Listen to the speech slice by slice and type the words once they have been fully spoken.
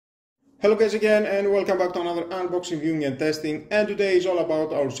Hello guys again and welcome back to another unboxing, viewing and testing, and today is all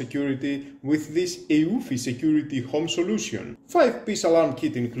about our security with this eufy security home solution. 5-piece alarm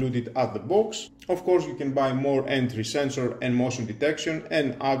kit included at the box. Of course you can buy more entry sensor and motion detection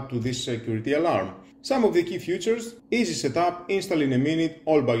and add to this security alarm. Some of the key features: easy setup, install in a minute,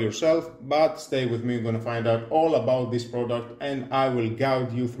 all by yourself, but stay with me, you're gonna find out all about this product and I will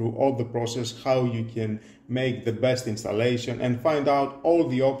guide you through all the process, how you can make the best installation and find out all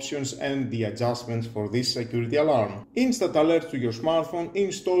the options and the adjustments for this security alarm. Instant alert to your smartphone,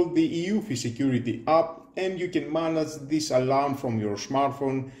 install the eufy security app and you can manage this alarm from your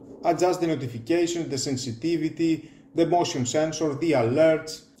smartphone, adjust the notification, the sensitivity, the motion sensor, the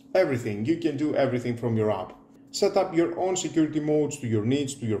alerts, everything. You can do everything from your app. Set up your own security modes to your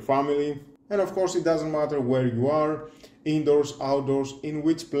needs, to your family. And of course it doesn't matter where you are, indoors, outdoors, in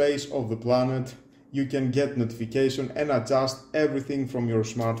which place of the planet, you can get notification and adjust everything from your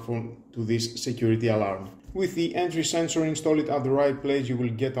smartphone to this security alarm. With the entry sensor installed at the right place, you will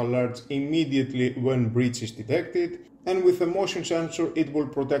get alerts immediately when breach is detected. And with the motion sensor, it will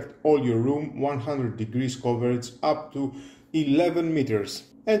protect all your room, 100 degrees coverage up to 11 meters.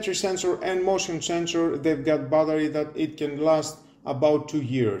 Entry sensor and motion sensor, they've got battery that it can last about 2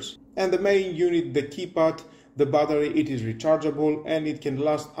 years. And the main unit, the keypad, the battery, it is rechargeable and it can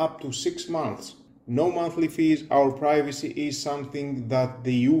last up to 6 months. No monthly fees. Our privacy is something that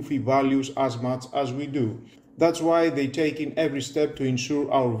the eufy values as much as we do. That's why they take in every step to ensure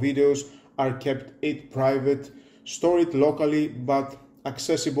our videos are kept private, store it locally, but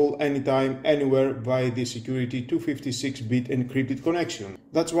accessible anytime, anywhere via the security 256-bit encrypted connection.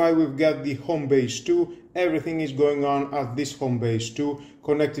 That's why we've got the home base 2. Everything is going on at this home base 2,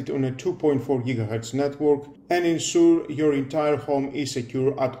 connected on a 2.4 GHz network, and ensure your entire home is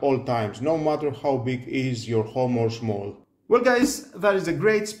secure at all times, no matter how big is your home or small. Well guys, that is the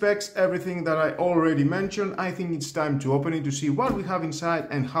great specs, everything that I already mentioned. I think it's time to open it to see what we have inside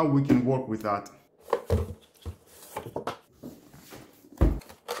and how we can work with that.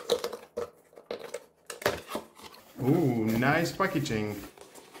 Ooh, nice packaging.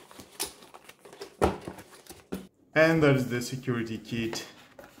 And there's the security kit,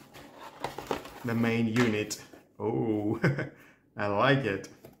 the main unit. Oh, I like it.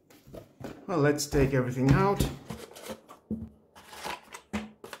 Well, let's take everything out.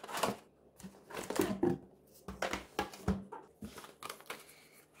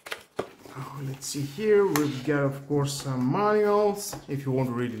 Let's see here, we've got of course some manuals. If you want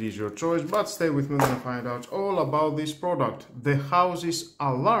to read it, is your choice, but stay with me and find out all about this product. The house is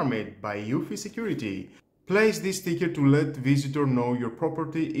alarmed by eufy security. Place this sticker to let visitor know your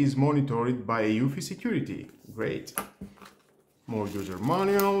property is monitored by eufy security. Great. More user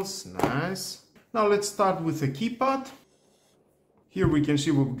manuals, nice. Now let's start with the keypad. Here we can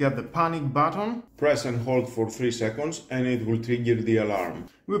see we've got the panic button. Press and hold for 3 seconds and it will trigger the alarm.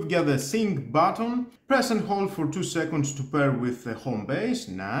 We've got the sync button. Press and hold for 2 seconds to pair with the home base.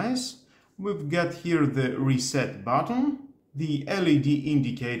 Nice. We've got here the reset button. The LED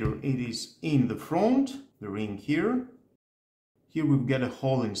indicator, it is in the front, the ring here. Here we've got a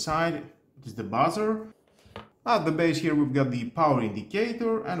hole inside, it is the buzzer. At the base here we've got the power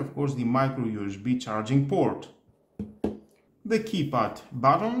indicator and of course the micro USB charging port. The keypad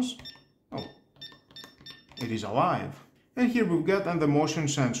buttons, oh, it is alive. And here we've got the motion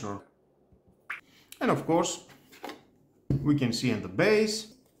sensor. And of course, we can see in the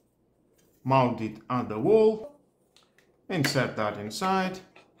base, mount it on the wall, insert that inside,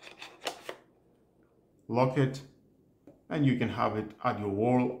 lock it, and you can have it at your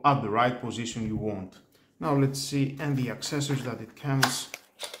wall at the right position you want. Now let's see, and the accessories that it comes.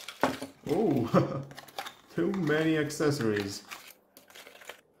 Oh, too many accessories.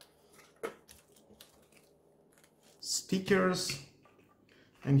 Stickers.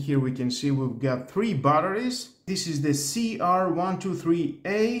 And here we can see we've got 3 batteries. This is the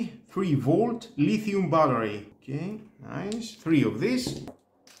CR123A 3-volt lithium battery. Okay, nice. 3 of these.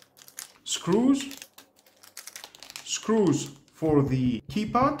 Screws. Screws for the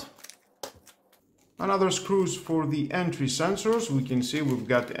keypad. Another screws for the entry sensors. We can see we've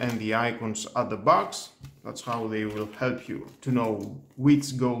got the icons at the box. That's how they will help you to know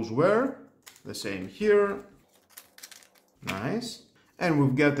which goes where. The same here. Nice. And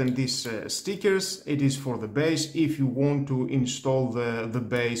we've gotten these stickers. It is for the base if you want to install the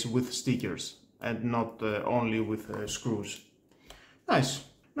base with stickers and not only with screws. Nice.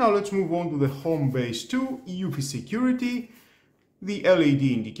 Now let's move on to the home base 2 eufy security. The LED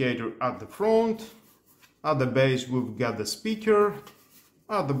indicator at the front. At the base we've got the speaker.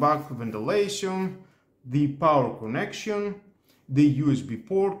 At the back, ventilation, the power connection, the USB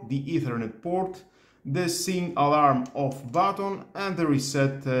port, the Ethernet port, the sing alarm off button and the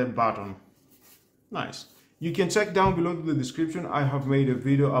reset button. Nice. You can check down below to the description. I have made a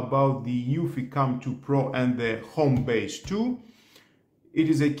video about the eufy Cam 2 Pro and the Home Base 2. It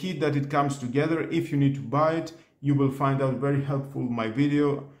is a kit that it comes together. If you need to buy it, you will find out very helpful my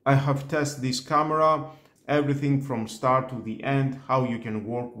video. I have tested this camera, everything from start to the end, how you can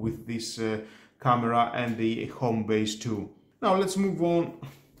work with this camera and the Home Base 2. Now let's move on.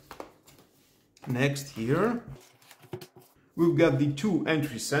 Next here, we've got the two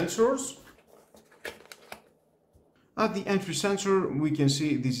entry sensors. At the entry sensor, we can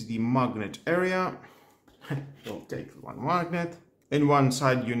see this is the magnet area. We'll take one magnet. In one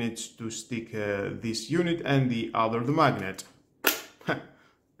side you need to stick this unit and the other the magnet.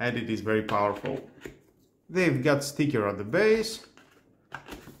 And it is very powerful. They've got sticker at the base.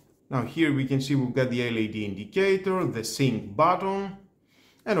 Now here we can see we've got the LED indicator, the sync button.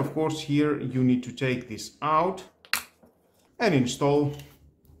 And of course here you need to take this out and install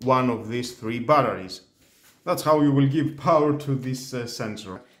one of these three batteries. That's how you will give power to this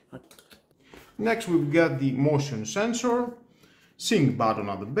sensor. Next we've got the motion sensor, sync button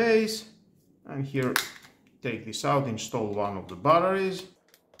at the base, and here take this out, install one of the batteries.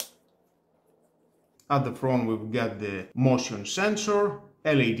 At the front we've got the motion sensor,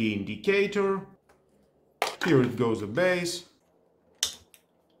 LED indicator, here it goes the base.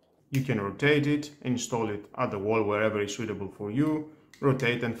 You can rotate it, install it at the wall wherever is suitable for you,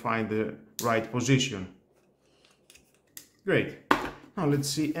 rotate and find the right position. Great. Now let's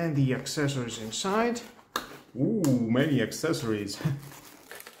see and the accessories inside. Ooh, many accessories.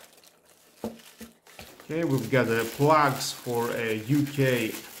 Okay, we've got the plugs for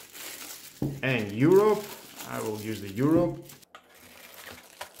UK and Europe. I will use the Europe.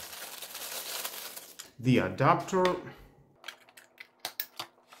 The adapter.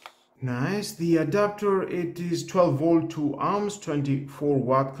 Nice. The adapter, it is 12 volt 2 amps, 24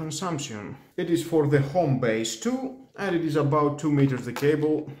 watt consumption. It is for the Home Base 2 and it is about 2 meters the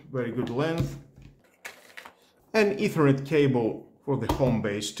cable, very good length. An Ethernet cable for the Home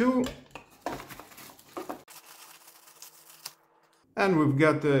Base 2. And we've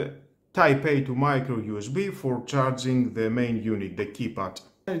got the Type A to micro USB for charging the main unit, the keypad.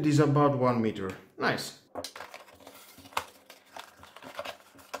 And it is about 1 meter. Nice.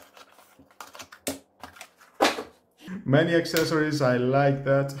 Many accessories, I like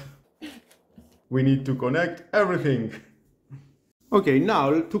that. We need to connect everything. Okay,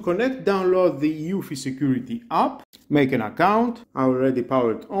 now to connect, download the eufy security app, make an account. I already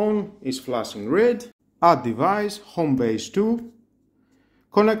powered on, is flashing red. Add device, Home Base 2.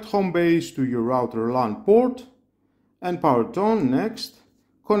 Connect Home Base to your router LAN port and power it on. Next,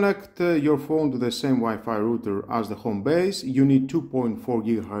 connect your phone to the same Wi-Fi router as the Home Base. You need 2.4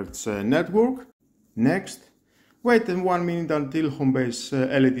 GHz network. Next, wait 1 minute until Home Base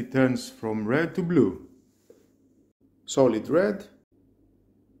LED turns from red to blue. Solid red.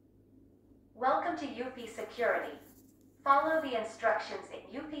 Welcome to eufy Security. Follow the instructions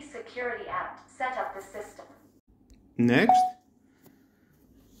in eufy Security app to set up the system. Next,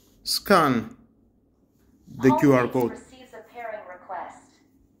 scan the QR code. Receives a pairing request.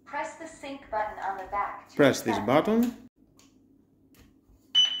 Press the sync button on the back to press this button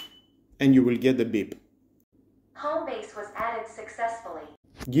and you will get the beep. Home Base was added successfully.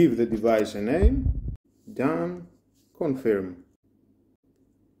 Give the device a name. Done. Confirm.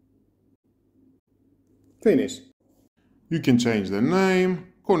 Finish. You can change the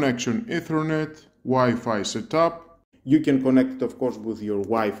name, connection Ethernet, Wi-Fi setup. You can connect, of course, with your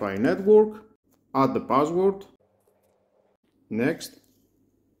Wi-Fi network. Add the password. Next.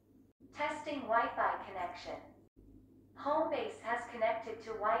 Testing Wi-Fi connection. Home Base has connected to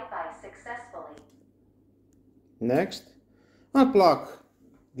Wi-Fi successfully. Next. Unplug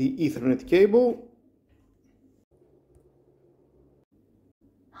the Ethernet cable.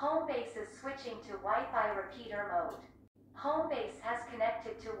 Home Base is switching to Wi-Fi repeater mode. Home Base has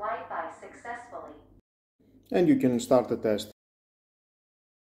connected to Wi-Fi successfully. And you can start the test.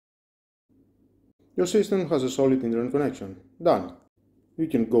 Your system has a solid internet connection. Done. You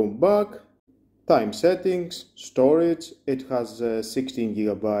can go back. Time settings, storage. It has 16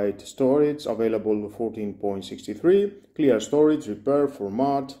 GB storage, available 14.63. Clear storage, repair,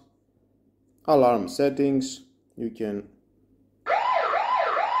 format. Alarm settings. You can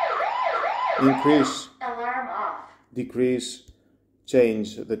increase, alarm off, decrease,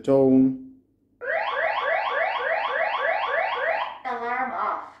 change the tone, alarm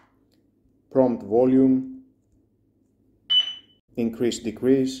off, prompt volume, increase,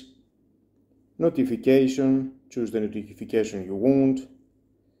 decrease. notification, choose the notification you want,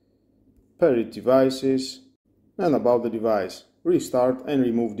 pair devices, and about the device, restart and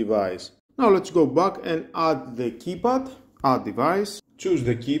remove device. Now let's go back and add the keypad, add device, choose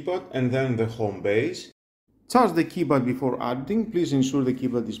the keypad and then the home base. Charge the keypad before adding. Please ensure the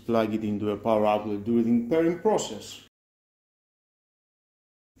keypad is plugged into a power outlet during pairing process.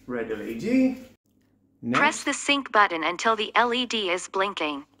 Red LED. Next. Press the sync button until the LED is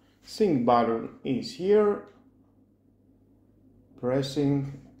blinking. Sync button is here.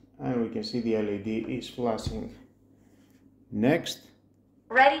 Pressing and we can see the LED is flashing. Next.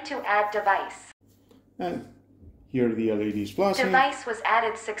 Ready to add device. And here the LED is flashing. Device was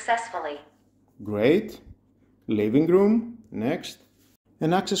added successfully. Great. Living room. Next.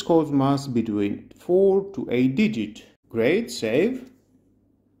 An access code must be between 4 to 8 digits. Great. Save.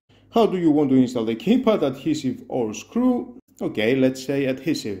 How do you want to install the keypad? Adhesive or screw? Okay, let's say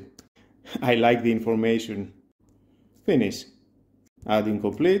adhesive. I like the information. Finish. Adding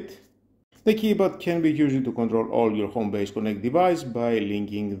complete. The keypad can be used to control all your home-based Connect devices by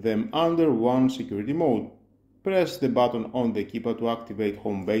linking them under one security mode. Press the button on the keypad to activate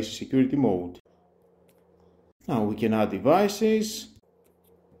home-based security mode. Now we can add devices.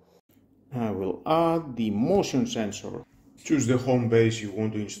 I will add the motion sensor. Choose the home base you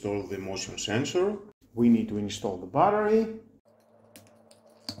want to install the motion sensor. We need to install the battery.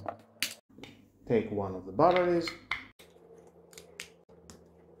 Take one of the batteries.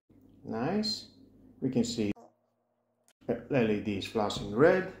 Nice. We can see LED is flashing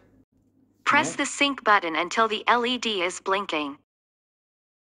red. Press the sync button until the LED is blinking.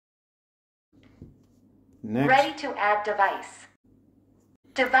 Next. Ready to add device.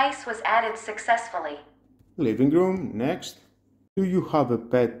 Device was added successfully. Living room. Next. Do you have a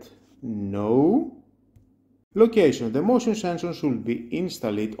pet? No. Location. The motion sensor should be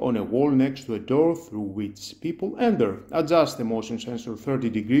installed on a wall next to a door through which people enter. Adjust the motion sensor 30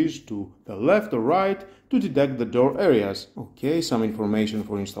 degrees to the left or right to detect the door areas. Okay, some information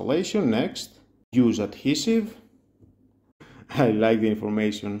for installation. Next. Use adhesive. I like the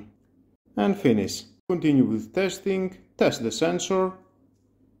information. And finish. Continue with testing. Test the sensor.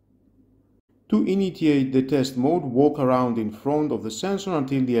 To initiate the test mode, walk around in front of the sensor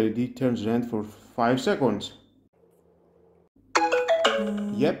until the LED turns red for 5 seconds.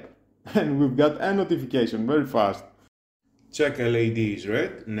 Yep, and we've got a notification very fast. Check LED is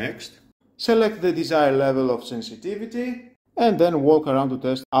red. Next. Select the desired level of sensitivity and then walk around to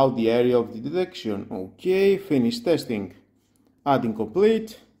test out the area of the detection. Okay, finish testing. Adding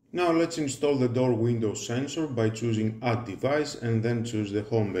complete. Now let's install the door window sensor by choosing Add Device and then choose the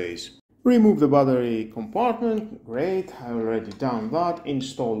home base. Remove the battery compartment. Great, I already done that.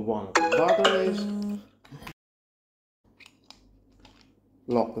 Install one of the batteries.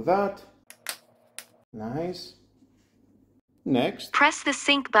 Lock that. Nice. Next. Press the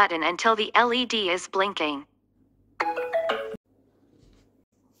sync button until the LED is blinking.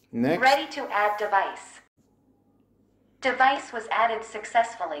 Next. Ready to add device. Device was added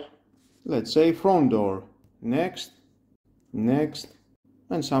successfully. Let's say front door. Next. Next.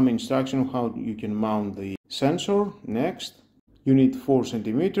 And some instruction how you can mount the sensor. Next. You need 4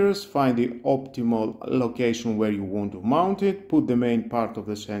 centimeters. Find the optimal location where you want to mount it. Put the main part of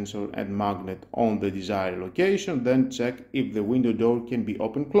the sensor and magnet on the desired location. Then check if the window door can be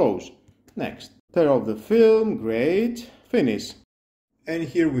open-close. Next. Tear off the film. Great. Finish. And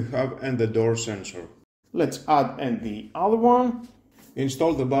here we have and the door sensor. Let's add and the other one.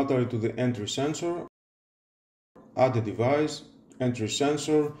 Install the battery to the entry sensor. Add the device. Entry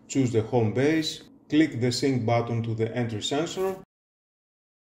sensor. Choose the home base. Click the sync button to the entry sensor.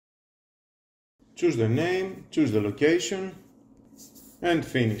 Choose the name, choose the location, and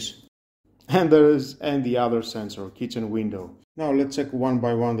finish. And there is and the other sensor, kitchen window. Now let's check one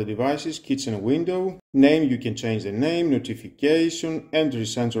by one the devices. Kitchen window. Name, you can change the name, notification, entry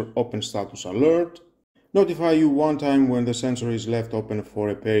sensor open status alert. Notify you one time when the sensor is left open for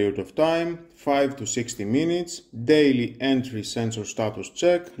a period of time, 5 to 60 minutes. Daily entry sensor status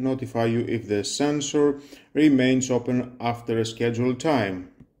check. Notify you if the sensor remains open after a scheduled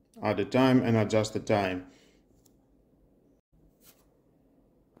time. Add a time and adjust the time.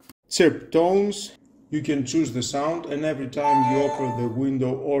 Chirp tones. You can choose the sound, and every time you open the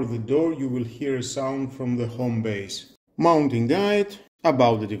window or the door, you will hear a sound from the home base. Mounting guide.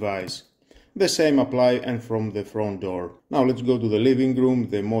 About the device. The same apply and from the front door. Now let's go to the living room,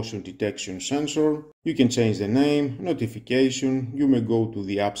 the motion detection sensor. You can change the name, notification. You may go to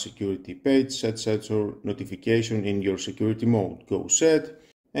the app security page, set sensor notification in your security mode. Go set,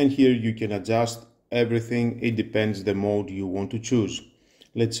 and here you can adjust everything. It depends the mode you want to choose.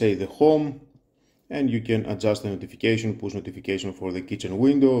 Let's say the home. and you can adjust the notification, push notification for the kitchen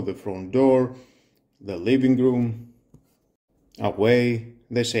window, the front door, the living room, away,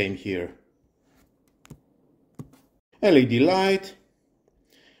 the same here. LED light.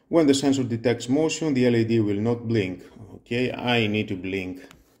 When the sensor detects motion, the LED will not blink. Okay, I need to blink.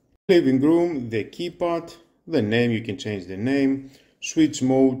 Living room, the keypad, the name, you can change the name. Switch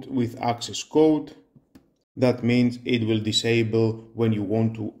mode with access code. That means it will disable when you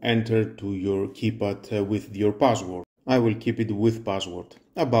want to enter to your keypad with your password. I will keep it with password.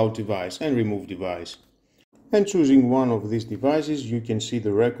 About device and remove device. And choosing one of these devices, you can see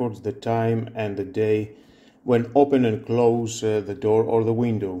the records, the time and the day when open and close the door or the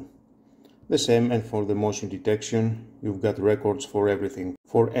window. The same, and for the motion detection, you've got records for everything,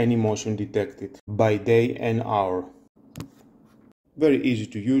 for any motion detected, by day and hour. Very easy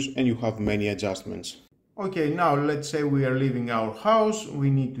to use, and you have many adjustments. Okay, now let's say we are leaving our house.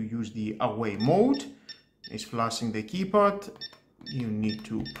 We need to use the away mode. It's flashing the keypad. You need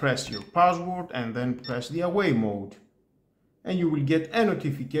to press your password and then press the away mode. And you will get a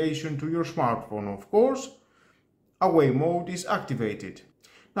notification to your smartphone, of course. Away mode is activated.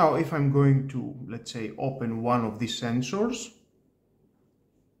 Now, if I'm going to, let's say, open one of these sensors.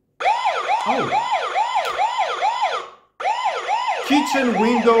 Oh! Kitchen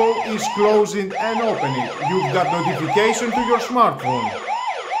window is closing and opening. You've got notification to your smartphone.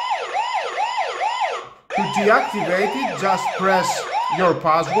 To deactivate it, just press your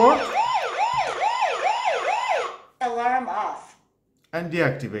password. Alarm off. And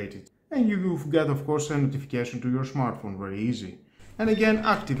deactivate it. And you've got, of course, a notification to your smartphone. Very easy. And again,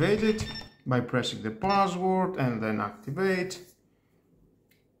 activate it by pressing the password and then activate.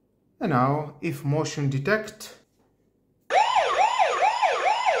 And now, if motion detect,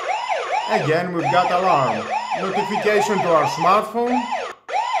 again we've got alarm. Notification to our smartphone.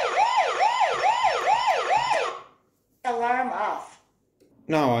 Alarm off.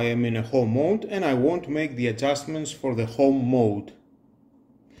 Now I am in a home mode and I want to make the adjustments for the home mode.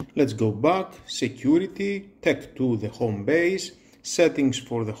 Let's go back, security, take to the home base, settings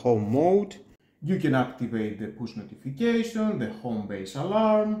for the home mode. You can activate the push notification, the home base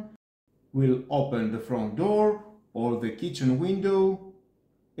alarm, will open the front door or the kitchen window.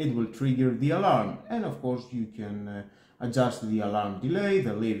 It will trigger the alarm, and of course you can adjust the alarm delay,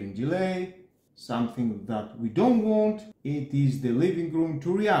 the living delay. Something that we don't want, it is the living room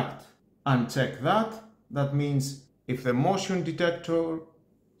to react. Uncheck that. That means if the motion detector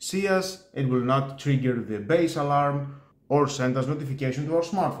sees us, it will not trigger the base alarm or send us notification to our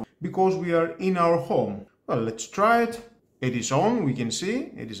smartphone because we are in our home. Well, let's try it. It is on, we can see,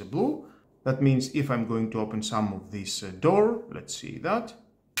 it is a blue. That means if I'm going to open some of this door, let's see that.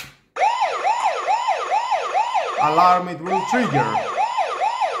 Alarm, it will trigger.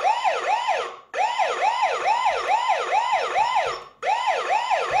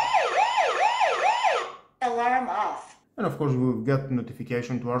 Alarm off. And of course we'll get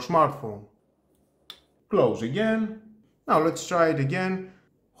notification to our smartphone. Close again. Now let's try it again.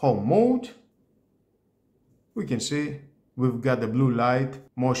 Home mode. We can see we've got the blue light.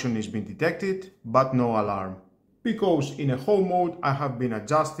 Motion is being detected, but no alarm. Because in a home mode I have been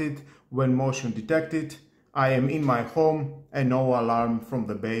adjusted. When motion detected, I am in my home and no alarm from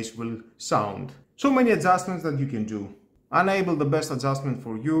the base will sound. So many adjustments that you can do. Enable the best adjustment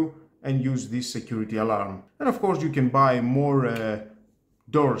for you and use this security alarm. And of course you can buy more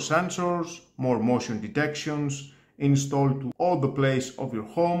door sensors, more motion detections, installed to all the place of your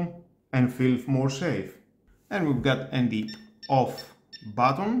home and feel more safe. And we've got the off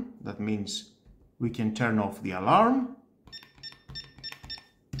button. That means we can turn off the alarm.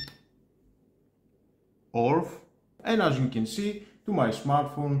 Off. And as you can see, to my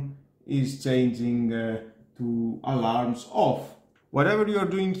smartphone is changing to alarms off. Whatever you are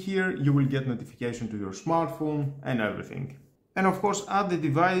doing here, you will get notification to your smartphone and everything. And of course, at the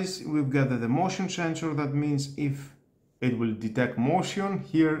device, we've got the motion sensor. That means if it will detect motion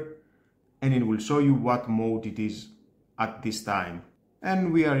here, and it will show you what mode it is at this time.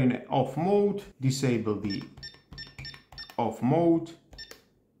 And we are in off mode. Disable the off mode.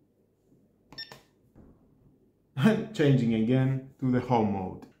 And changing again to the home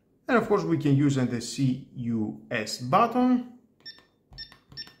mode. And of course, we can use the CUS button.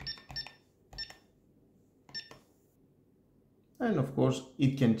 And of course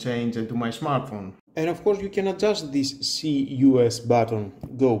it can change into my smartphone. And of course you can adjust this CUS button.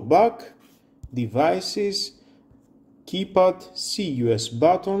 Go back, devices, keypad, CUS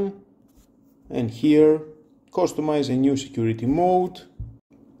button, and here customize a new security mode,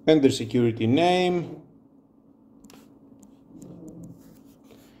 enter security name,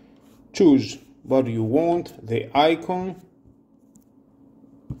 choose what you want, the icon,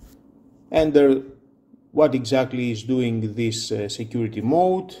 enter what exactly is doing this security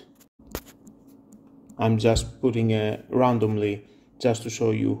mode. I'm just putting randomly just to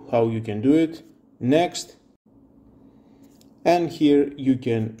show you how you can do it. Next, and here you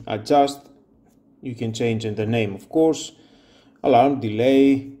can adjust, you can change the name, of course, alarm,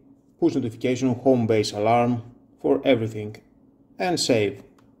 delay, push notification, home base alarm, for everything, and save.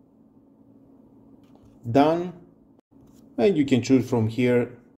 Done, and you can choose from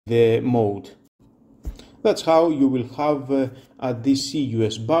here the mode. That's how you will have at this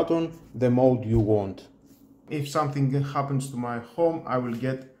CUS button the mode you want. If something happens to my home, I will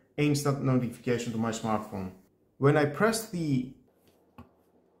get instant notification to my smartphone. When I press the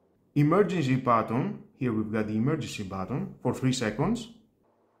emergency button, here we've got the emergency button for 3 seconds.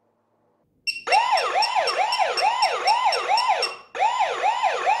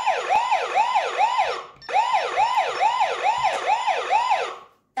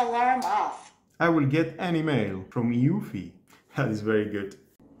 Alarm off. I will get an email from eufy. That is very good.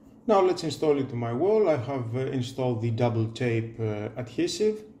 Now let's install it to my wall. I have installed the double tape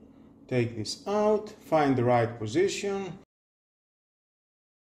adhesive. Take this out, find the right position,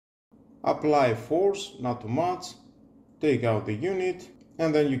 apply force, not too much, take out the unit,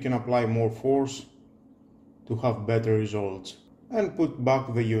 and then you can apply more force to have better results. And put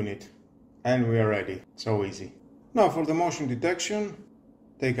back the unit. And we are ready. So easy. Now for the motion detection,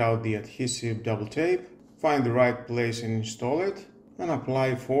 take out the adhesive double tape, find the right place and install it, and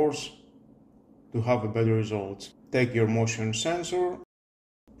apply force to have a better result. Take your motion sensor,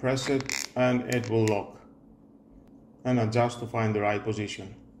 press it, and it will lock. And adjust to find the right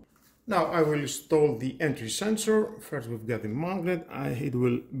position. Now I will install the entry sensor. First we've got the magnet, it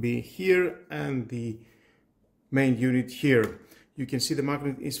will be here, and the main unit here. You can see the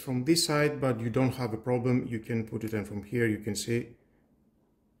magnet is from this side, but you don't have a problem. You can put it in from here. You can see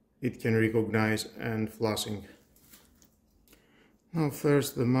it can recognize and flashing. Now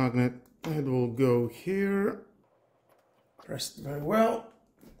first the magnet, it will go here, pressed very well,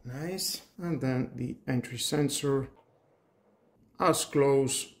 nice, and then the entry sensor as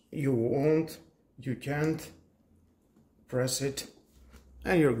close you want, you can't, press it,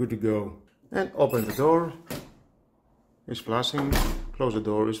 and you're good to go. And open the door, it's flashing, close the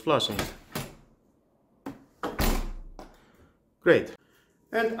door, it's flashing. Great.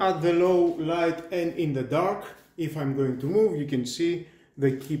 And at the low light and in the dark, if I'm going to move, you can see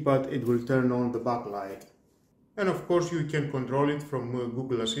the keypad, it will turn on the backlight. And of course you can control it from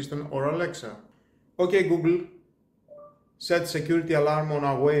Google Assistant or Alexa. Okay Google, set security alarm on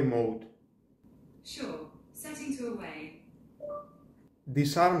away mode. Sure, setting to away.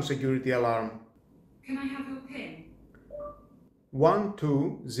 Disarm security alarm. Can I have your PIN?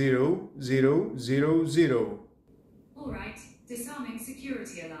 120000. Alright, disarming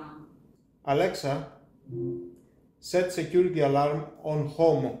security alarm. Alexa, set security alarm on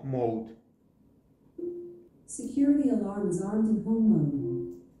home mode. Security alarm is armed in home mode.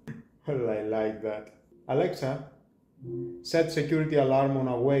 I like that. Alexa, set security alarm on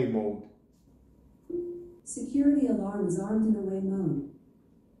away mode. Security alarm is armed in away mode.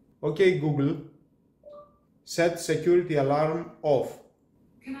 Okay Google, set security alarm off.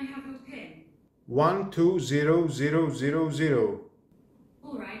 Can I have your PIN? 120000.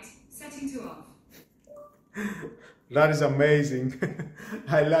 Alright, setting to off. That is amazing.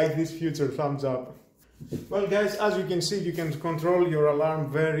 I like this feature, thumbs up. Well guys, as you can see, you can control your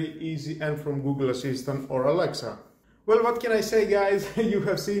alarm very easy and from Google Assistant or Alexa. Well, what can I say guys, you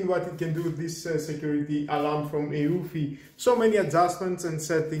have seen what it can do with this security alarm from eufy. So many adjustments and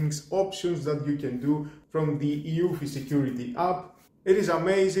settings, options that you can do from the eufy security app. It is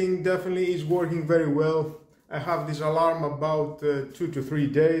amazing, definitely is working very well. I have this alarm about 2 to 3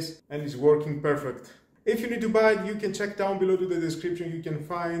 days and it's working perfect. If you need to buy it, you can check down below to the description. You can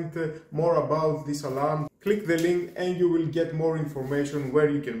find more about this alarm. Click the link and you will get more information where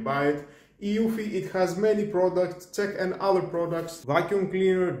you can buy it. eufy, it has many products, check and other products, vacuum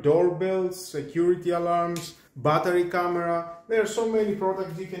cleaner, doorbells, security alarms, battery camera. There are so many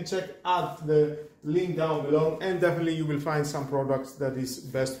products you can check at the link down below, and definitely you will find some products that is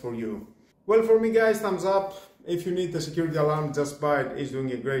best for you. Well, for me guys, thumbs up. If you need the security alarm, just buy it. It's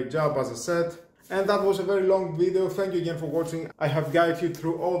doing a great job, as I said. And that was a very long video. Thank you again for watching. I have guided you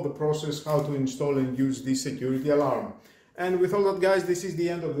through all the process how to install and use this security alarm. And with all that guys, this is the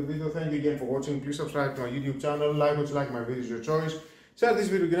end of the video. Thank you again for watching. Please subscribe to my YouTube channel. Like what you like, my videos, your choice. Share this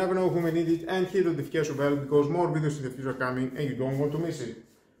video, you never know who may need it. And hit the notification bell because more videos in the future are coming and you don't want to miss it.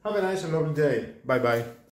 Have a nice and lovely day. Bye bye.